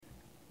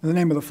In the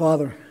name of the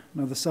Father,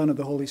 and of the Son, and of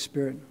the Holy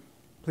Spirit,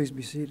 please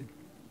be seated.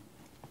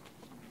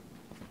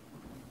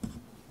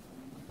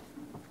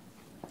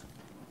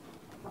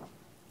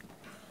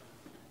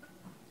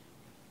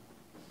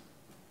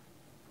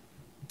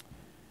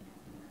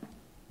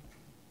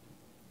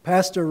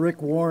 Pastor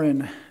Rick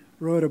Warren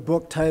wrote a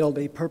book titled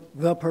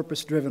The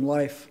Purpose-Driven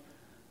Life.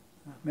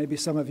 Maybe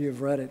some of you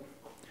have read it.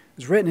 It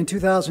was written in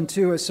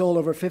 2002, has sold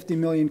over 50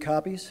 million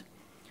copies.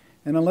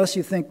 And unless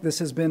you think this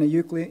has been a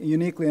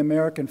uniquely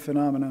American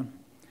phenomenon,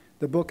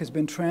 the book has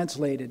been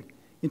translated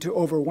into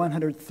over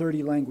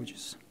 130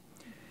 languages.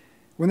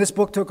 When this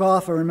book took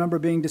off, I remember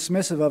being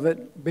dismissive of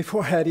it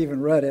before I had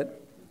even read it.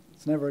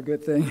 It's never a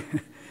good thing.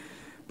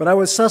 But I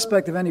was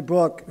suspect of any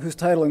book whose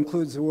title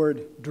includes the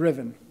word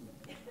driven.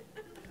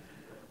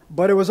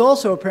 But it was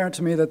also apparent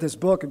to me that this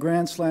book, a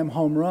grand slam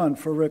home run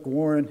for Rick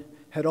Warren,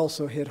 had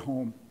also hit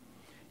home.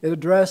 It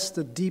addressed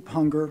a deep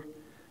hunger,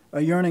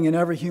 a yearning in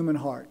every human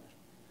heart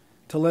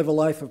to live a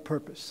life of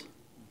purpose,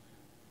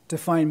 to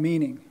find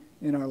meaning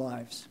in our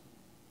lives.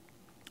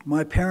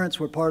 My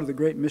parents were part of the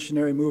great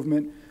missionary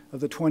movement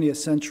of the 20th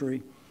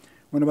century,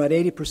 when about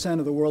 80%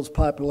 of the world's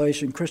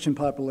population, Christian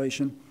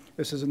population,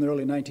 this is in the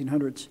early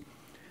 1900s,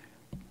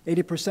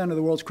 80% of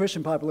the world's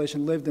Christian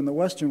population lived in the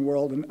Western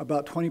world and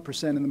about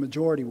 20% in the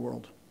majority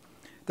world.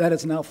 That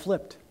has now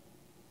flipped,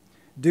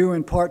 due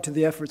in part to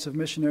the efforts of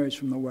missionaries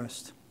from the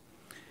West.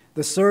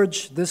 This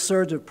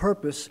surge of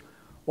purpose,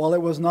 while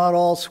it was not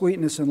all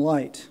sweetness and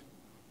light,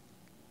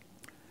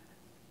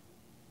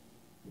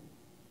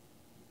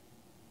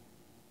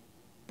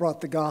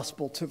 brought the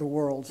gospel to the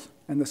world,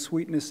 and the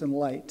sweetness and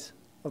light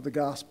of the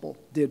gospel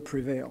did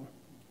prevail.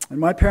 And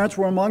my parents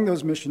were among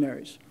those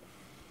missionaries.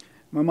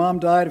 My mom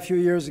died a few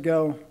years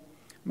ago.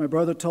 My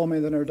brother told me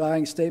that in her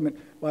dying statement,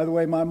 by the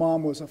way, my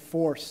mom was a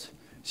force.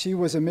 She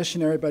was a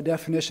missionary, by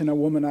definition, a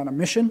woman on a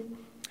mission.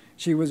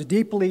 She was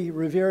deeply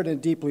revered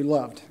and deeply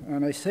loved.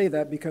 And I say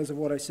that because of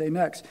what I say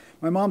next.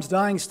 My mom's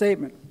dying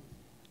statement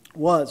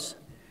was,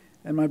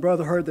 and my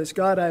brother heard this,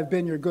 God, I have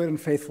been your good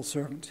and faithful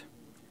servant.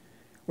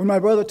 When my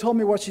brother told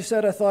me what she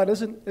said, I thought,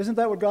 isn't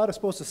that what God is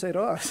supposed to say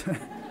to us?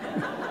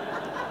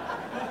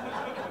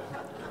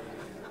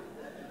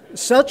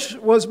 Such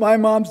was my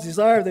mom's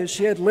desire that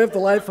she had lived a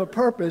life of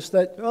purpose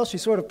that, well, she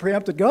sort of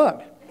preempted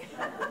God.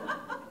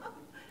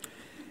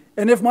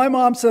 And if my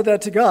mom said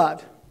that to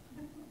God,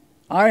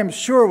 I am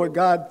sure what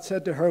God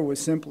said to her was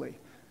simply,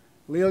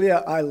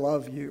 Lelia, I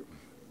love you.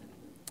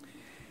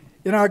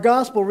 In our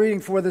gospel reading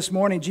for this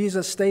morning,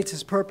 Jesus states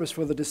his purpose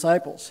for the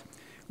disciples.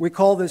 We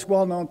call this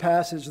well-known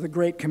passage the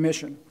Great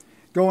Commission.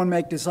 Go and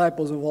make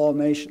disciples of all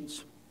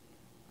nations.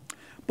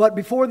 But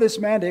before this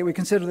mandate, we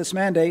consider this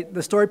mandate,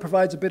 the story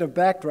provides a bit of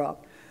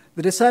backdrop.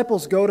 The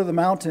disciples go to the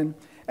mountain,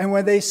 and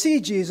when they see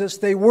Jesus,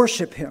 they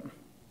worship him.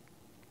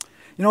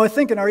 You know, I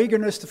think in our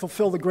eagerness to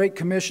fulfill the Great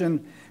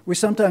Commission, we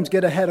sometimes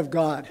get ahead of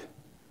God,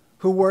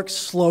 who works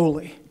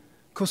slowly.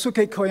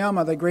 Kosuke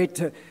Koyama, the great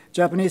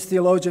Japanese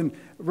theologian,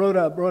 wrote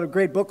a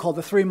great book called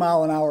The 3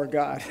 Mile an Hour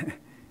God.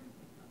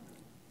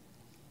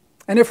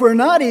 And if we're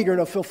not eager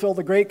to fulfill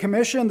the Great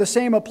Commission, the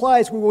same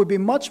applies. We will be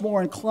much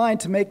more inclined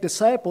to make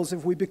disciples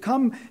if we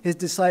become his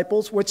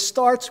disciples, which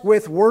starts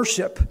with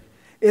worship,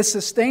 is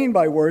sustained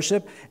by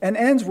worship, and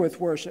ends with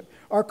worship.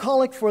 Our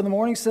collect for the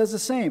morning says the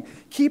same.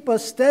 Keep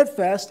us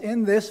steadfast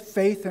in this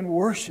faith and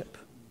worship,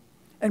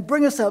 and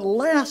bring us at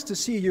last to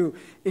see you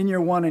in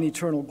your one and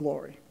eternal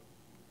glory.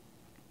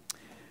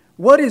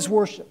 What is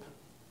worship?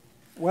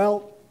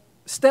 Well,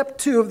 step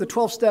 2 of the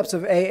 12 steps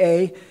of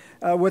AA,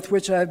 with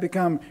which I've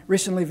become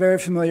recently very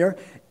familiar,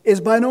 is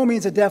by no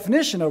means a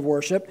definition of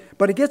worship,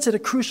 but it gets at a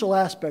crucial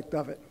aspect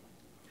of it.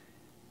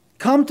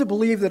 Come to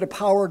believe that a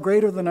power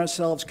greater than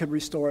ourselves could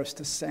restore us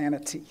to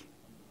sanity.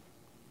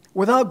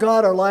 Without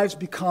God, our lives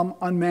become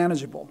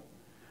unmanageable.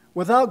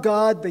 Without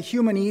God, the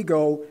human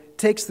ego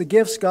takes the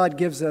gifts God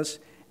gives us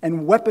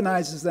and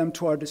weaponizes them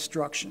to our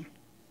destruction.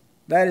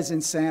 That is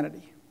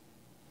insanity.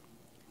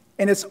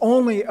 And it's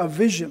only a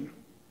vision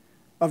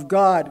of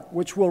God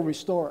which will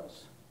restore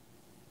us.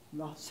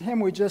 The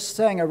hymn we just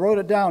sang, I wrote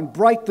it down,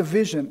 bright the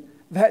vision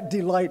that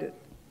delighted.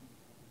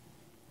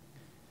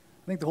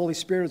 I think the Holy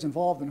Spirit is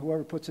involved in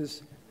whoever puts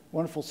this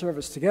wonderful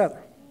service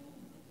together.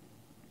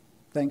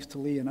 Thanks to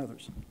Lee and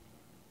others.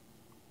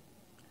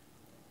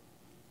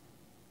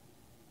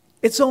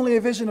 It's only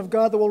a vision of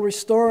God that will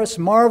restore us.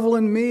 Marvel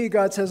in me,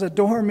 God says,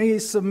 adore me,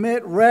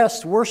 submit,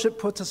 rest. Worship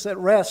puts us at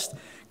rest.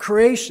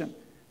 Creation,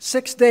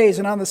 6 days,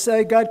 and on the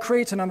 7th, God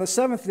creates, and on the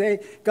 7th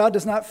day, God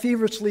does not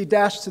feverishly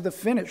dash to the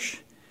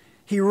finish.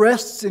 He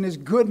rests in his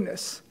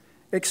goodness,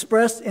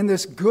 expressed in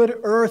this good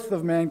earth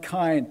of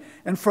mankind,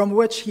 and from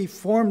which he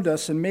formed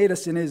us and made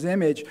us in his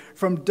image,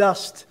 from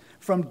dust,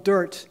 from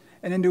dirt,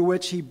 and into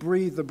which he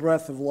breathed the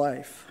breath of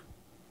life.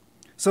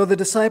 So the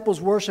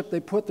disciples worship, they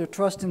put their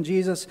trust in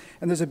Jesus,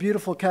 and there's a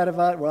beautiful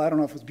caveat. Well, I don't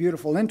know if it's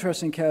beautiful,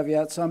 interesting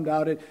caveat, some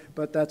doubt it,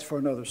 but that's for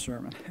another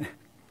sermon.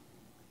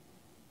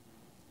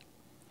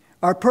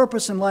 Our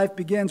purpose in life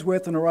begins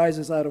with and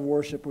arises out of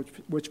worship,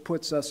 which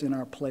puts us in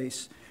our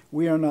place.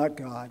 We are not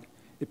God.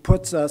 It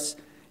puts us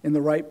in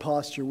the right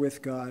posture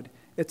with God.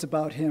 It's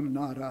about him,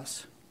 not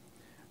us.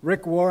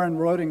 Rick Warren,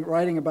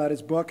 writing about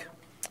his book,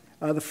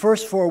 the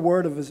first four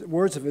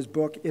words of his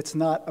book, it's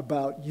not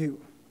about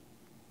you.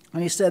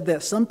 And he said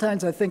this,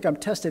 sometimes I think I'm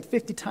tested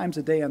 50 times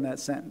a day on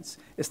that sentence.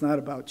 It's not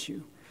about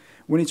you.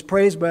 When he's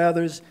praised by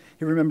others,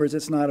 he remembers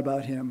it's not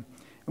about him.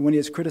 And when he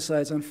is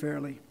criticized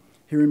unfairly,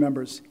 he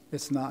remembers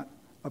it's not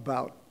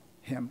about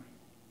him.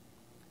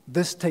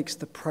 This takes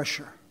the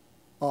pressure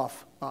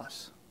off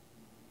us.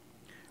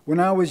 When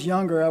I was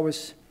younger, I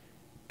was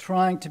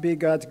trying to be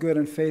God's good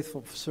and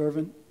faithful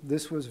servant.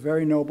 This was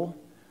very noble,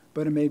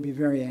 but it made me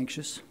very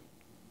anxious.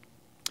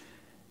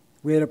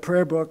 We had a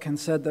prayer book and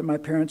said that my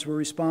parents were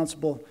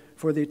responsible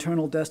for the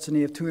eternal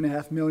destiny of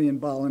 2.5 million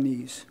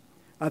Balinese.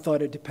 I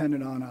thought it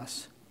depended on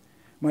us.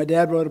 My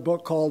dad wrote a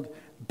book called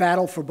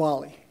Battle for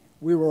Bali.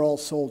 We were all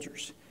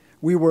soldiers.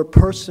 We were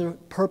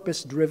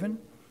purpose-driven.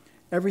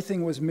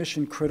 Everything was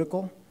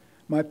mission-critical.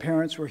 My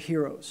parents were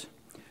heroes.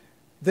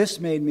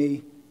 This made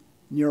me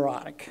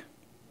neurotic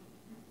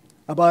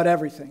about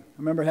everything. I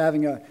remember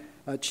having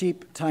a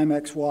cheap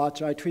Timex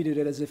watch. I treated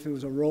it as if it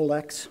was a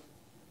Rolex.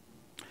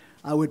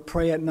 I would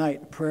pray at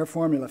night, a prayer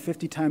formula,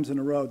 50 times in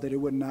a row that it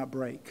would not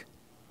break.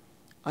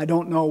 I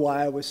don't know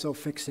why I was so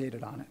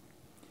fixated on it.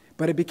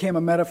 But it became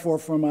a metaphor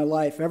for my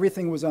life.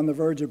 Everything was on the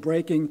verge of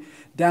breaking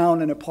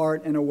down and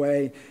apart and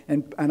away,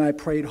 and I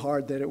prayed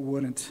hard that it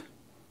wouldn't.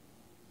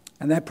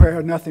 And that prayer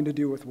had nothing to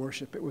do with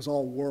worship. It was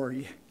all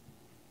worry.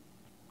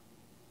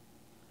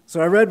 So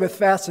I read with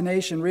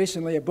fascination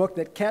recently a book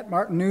that Kat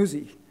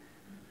Martinuzzi,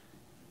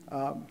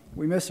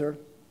 we miss her,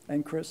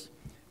 and Chris,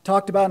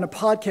 talked about in a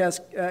podcast,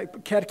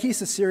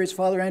 catechesis series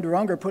Father Andrew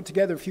Unger put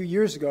together a few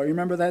years ago. You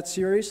remember that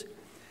series?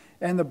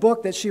 And the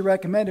book that she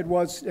recommended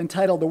was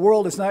entitled, The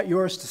World Is Not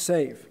Yours to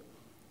Save.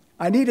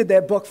 I needed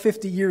that book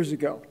 50 years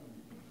ago.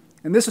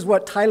 And this is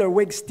what Tyler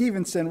Wigg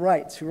Stevenson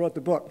writes, who wrote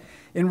the book.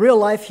 In real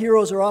life,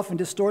 heroes are often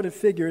distorted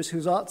figures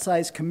whose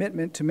outsized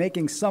commitment to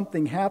making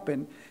something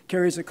happen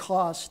carries a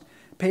cost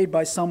paid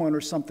by someone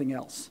or something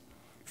else.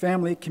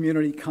 Family,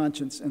 community,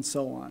 conscience, and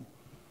so on.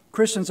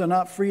 Christians are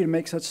not free to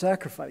make such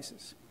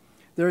sacrifices.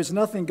 There is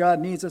nothing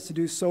God needs us to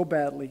do so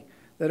badly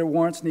that it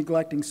warrants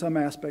neglecting some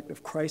aspect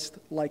of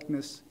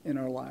Christ-likeness in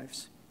our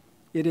lives.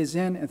 It is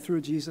in and through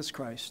Jesus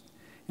Christ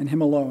and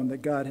him alone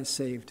that God has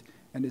saved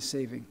and is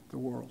saving the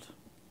world.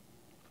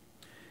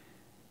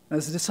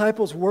 As the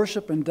disciples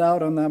worship and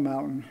doubt on that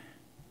mountain,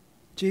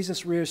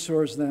 Jesus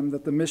reassures them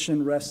that the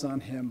mission rests on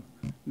him,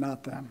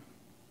 not them.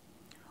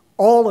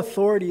 All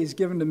authority is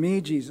given to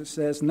me, Jesus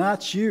says,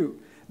 not you.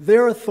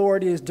 Their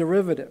authority is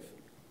derivative.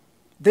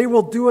 They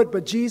will do it,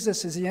 but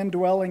Jesus is the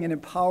indwelling and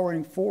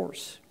empowering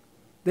force.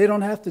 They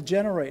don't have to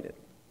generate it.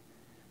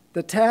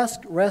 The task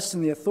rests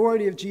in the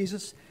authority of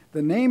Jesus,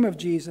 the name of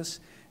Jesus,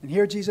 and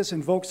here Jesus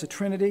invokes the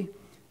Trinity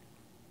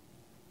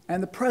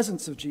and the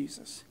presence of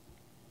Jesus.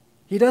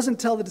 He doesn't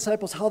tell the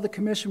disciples how the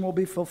commission will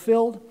be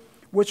fulfilled,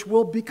 which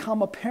will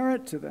become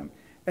apparent to them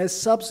as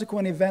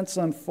subsequent events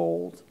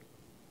unfold.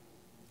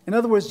 In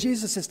other words,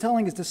 Jesus is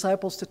telling his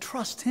disciples to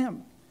trust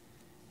him.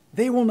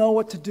 They will know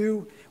what to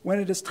do when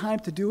it is time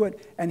to do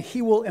it, and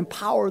he will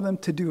empower them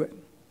to do it.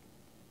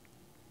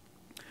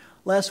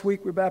 Last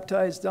week, we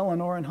baptized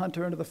Eleanor and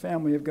Hunter into the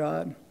family of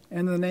God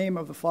in the name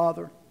of the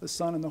Father, the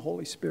Son, and the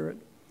Holy Spirit.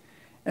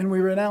 And we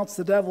renounce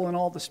the devil and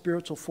all the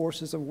spiritual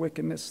forces of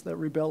wickedness that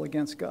rebel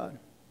against God.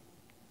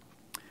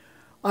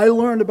 I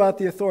learned about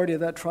the authority of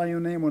that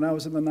triune name when I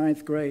was in the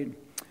 9th grade.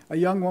 A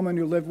young woman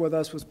who lived with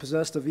us was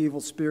possessed of evil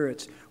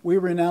spirits. We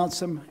renounced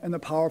them in the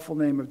powerful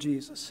name of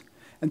Jesus.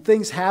 And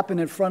things happened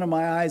in front of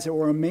my eyes that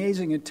were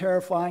amazing and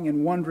terrifying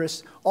and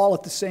wondrous all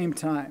at the same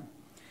time.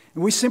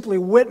 And we simply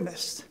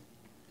witnessed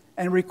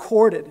and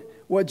recorded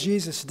what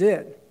Jesus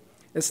did.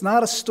 It's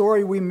not a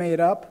story we made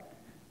up,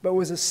 but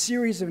was a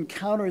series of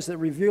encounters that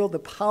revealed the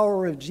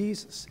power of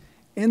Jesus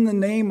in the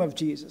name of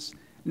Jesus,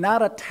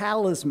 not a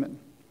talisman.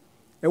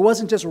 It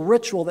wasn't just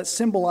ritual that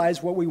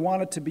symbolized what we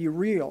wanted to be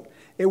real.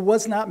 It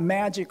was not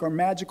magic or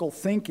magical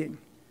thinking.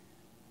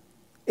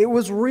 It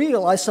was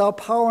real. I saw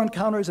power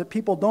encounters that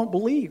people don't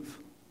believe,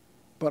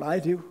 but I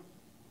do.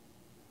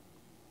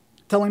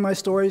 Telling my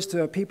stories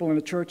to people in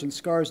a church in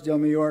Scarsdale,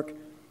 New York,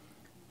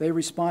 they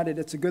responded,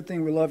 "It's a good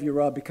thing we love you,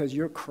 Rob, because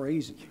you're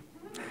crazy."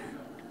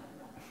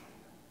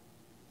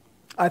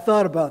 I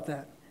thought about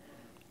that.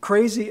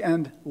 Crazy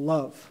and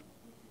love.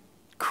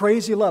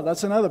 Crazy love.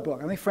 That's another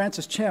book. I think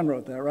Francis Chan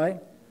wrote that, right?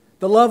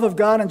 The love of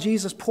God and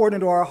Jesus poured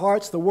into our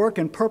hearts, the work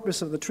and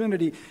purpose of the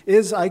Trinity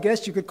is, I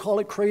guess you could call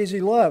it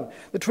crazy love.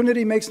 The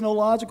Trinity makes no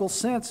logical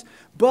sense,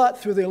 but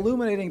through the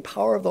illuminating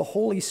power of the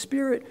Holy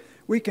Spirit,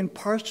 we can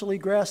partially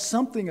grasp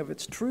something of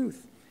its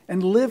truth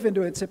and live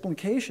into its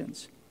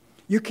implications.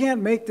 You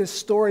can't make this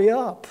story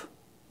up.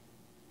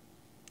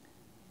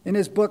 In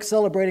his book,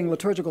 Celebrating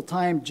Liturgical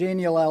Time,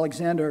 Janiel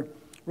Alexander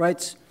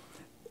writes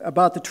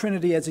about the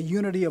Trinity as a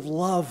unity of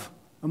love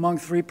among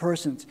three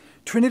persons.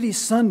 Trinity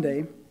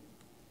Sunday,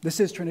 this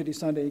is Trinity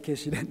Sunday in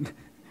case you didn't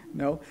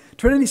know.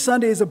 Trinity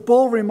Sunday is a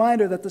bold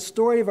reminder that the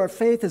story of our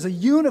faith is a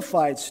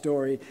unified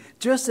story,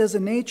 just as the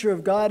nature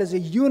of God is a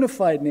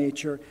unified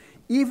nature.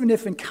 even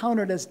if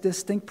encountered as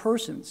distinct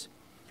persons,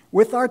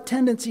 with our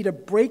tendency to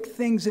break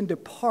things into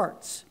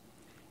parts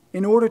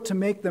in order to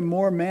make them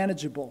more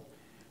manageable.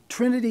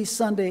 Trinity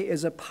Sunday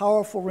is a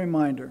powerful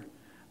reminder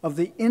of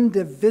the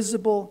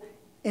indivisible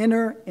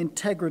inner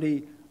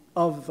integrity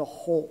of the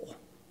whole.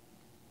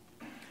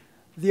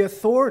 The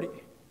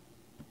authority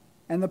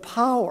and the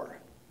power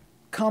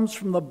comes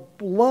from the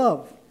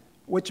love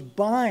which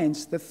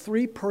binds the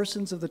three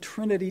persons of the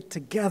Trinity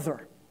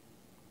together.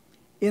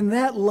 In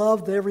that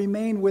love, they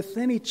remain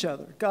within each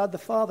other, God the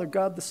Father,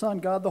 God the Son,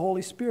 God the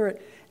Holy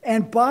Spirit.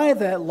 And by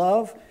that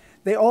love,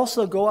 they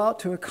also go out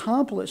to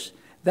accomplish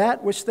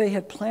that which they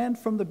had planned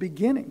from the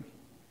beginning,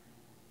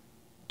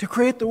 to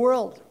create the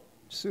world,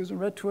 Susan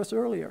read to us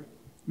earlier,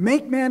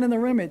 make man in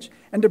their image,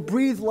 and to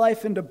breathe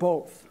life into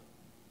both.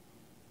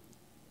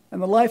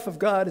 And the life of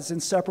God is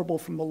inseparable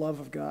from the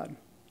love of God.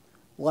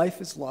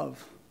 Life is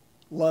love.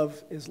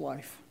 Love is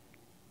life.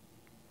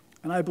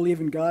 And I believe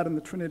in God and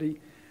the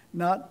Trinity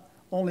not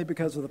only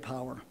because of the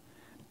power,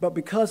 but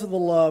because of the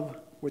love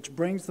which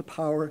brings the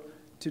power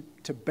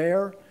to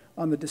bear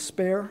on the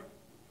despair,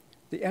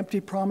 the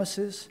empty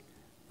promises,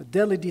 the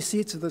deadly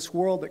deceits of this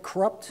world that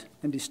corrupt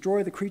and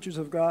destroy the creatures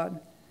of God,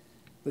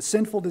 the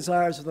sinful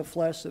desires of the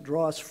flesh that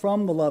draw us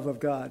from the love of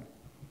God.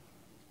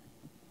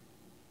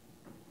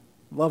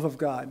 Love of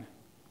God,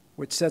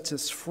 which sets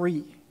us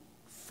free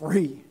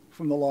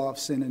from the law of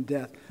sin and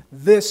death.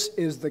 This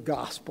is the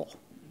gospel.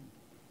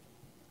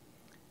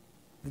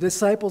 The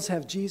disciples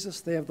have Jesus.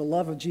 They have the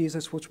love of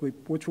Jesus, which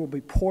will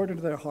be poured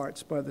into their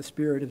hearts by the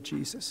Spirit of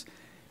Jesus.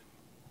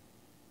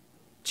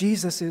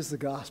 Jesus is the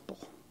gospel.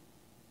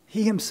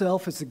 He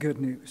himself is the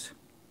good news.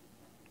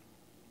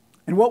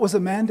 And what was the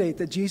mandate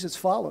that Jesus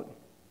followed?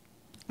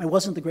 It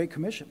wasn't the Great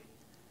Commission.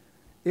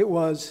 It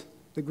was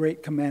the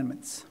Great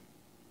Commandments.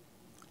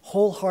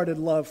 Wholehearted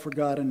love for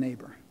God and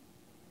neighbor.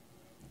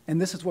 And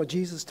this is what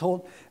Jesus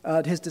told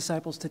his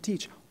disciples to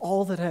teach.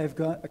 All that I have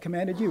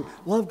commanded you.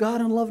 Love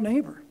God and love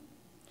neighbor.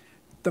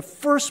 The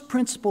first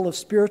principle of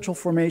spiritual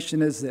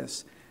formation is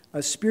this.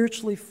 A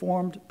spiritually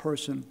formed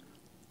person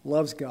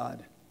loves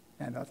God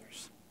and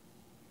others.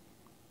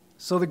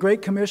 So the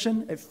Great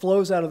Commission, it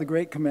flows out of the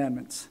Great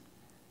Commandments.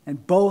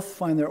 And both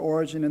find their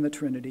origin in the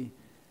Trinity.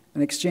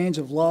 An exchange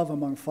of love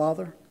among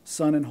Father,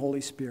 Son, and Holy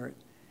Spirit.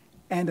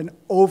 And an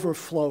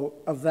overflow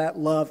of that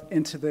love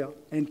into the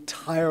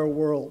entire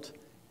world.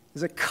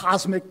 There's a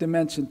cosmic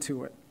dimension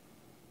to it.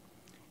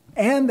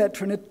 And that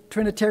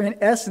Trinitarian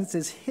essence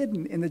is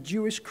hidden in the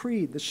Jewish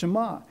creed, the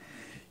Shema.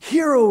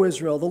 Hear, O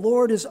Israel, the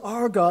Lord is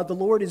our God, the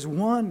Lord is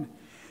one.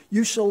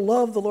 You shall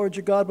love the Lord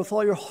your God with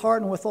all your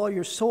heart and with all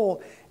your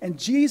soul. And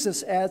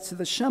Jesus adds to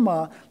the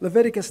Shema,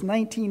 Leviticus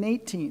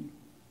 19:18,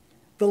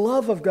 the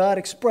love of God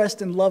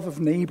expressed in love of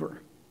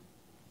neighbor.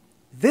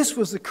 This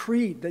was the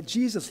creed that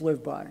Jesus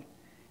lived by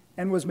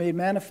and was made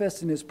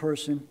manifest in his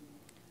person,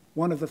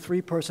 one of the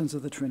three persons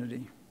of the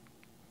Trinity,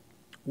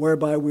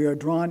 whereby we are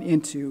drawn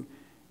into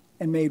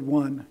and made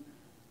one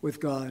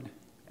with God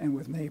and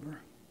with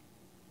neighbor.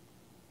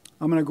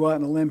 I'm going to go out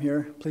on a limb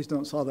here. Please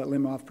don't saw that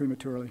limb off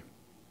prematurely.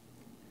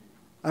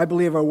 I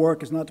believe our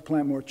work is not to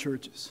plant more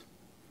churches,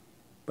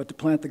 but to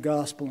plant the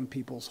gospel in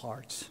people's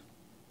hearts,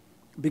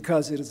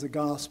 because it is the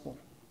gospel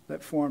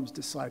that forms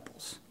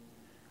disciples.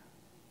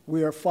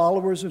 We are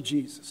followers of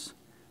Jesus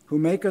who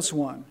make us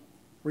one,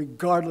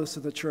 regardless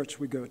of the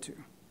church we go to.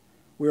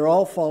 We are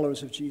all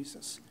followers of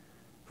Jesus,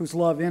 whose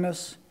love in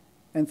us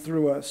and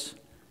through us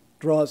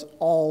draws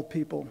all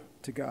people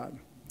to God.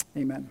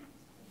 Amen.